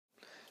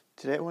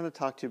Today I want to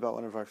talk to you about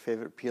one of our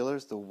favorite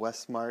peelers, the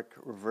Westmark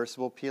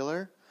Reversible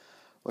peeler.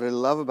 What I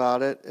love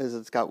about it is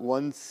it's got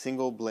one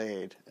single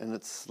blade and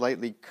it's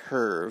slightly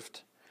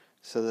curved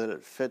so that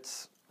it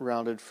fits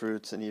rounded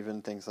fruits and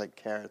even things like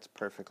carrots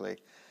perfectly.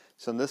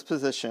 So in this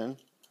position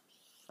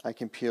I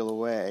can peel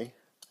away.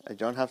 I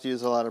don't have to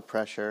use a lot of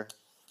pressure.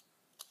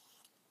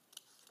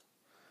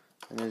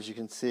 And as you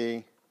can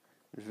see,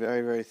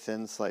 very, very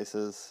thin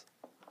slices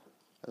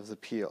of the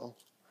peel.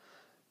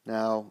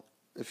 Now,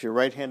 if you're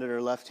right-handed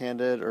or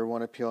left-handed or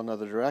want to peel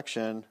another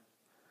direction,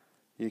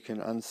 you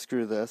can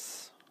unscrew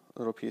this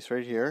little piece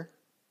right here,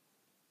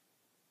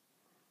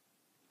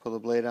 pull the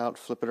blade out,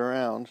 flip it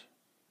around.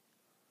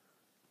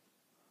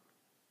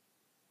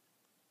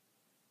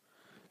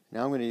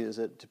 Now I'm going to use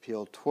it to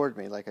peel toward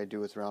me like I do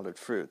with rounded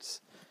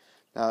fruits.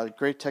 Now, a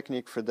great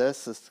technique for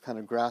this is to kind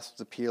of grasp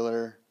the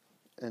peeler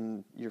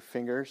in your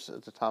fingers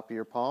at the top of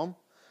your palm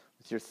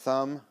with your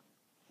thumb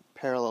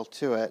parallel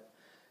to it,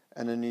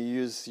 and then you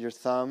use your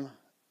thumb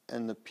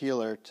and the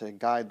peeler to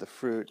guide the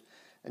fruit,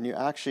 and you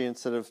actually,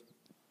 instead of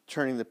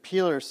turning the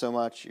peeler so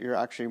much, you're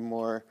actually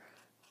more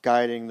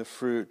guiding the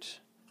fruit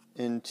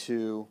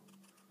into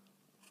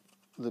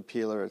the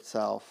peeler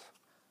itself.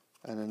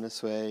 And in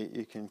this way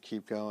you can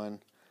keep going,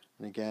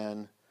 and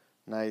again,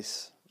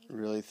 nice,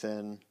 really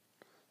thin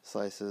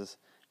slices.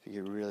 If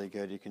you get really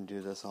good, you can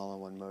do this all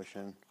in one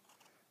motion.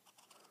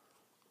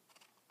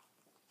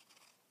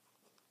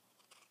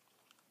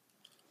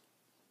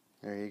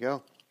 There you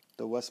go.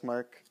 The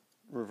Westmark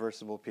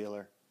Reversible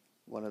peeler,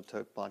 one of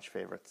Tote Blanche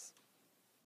favorites.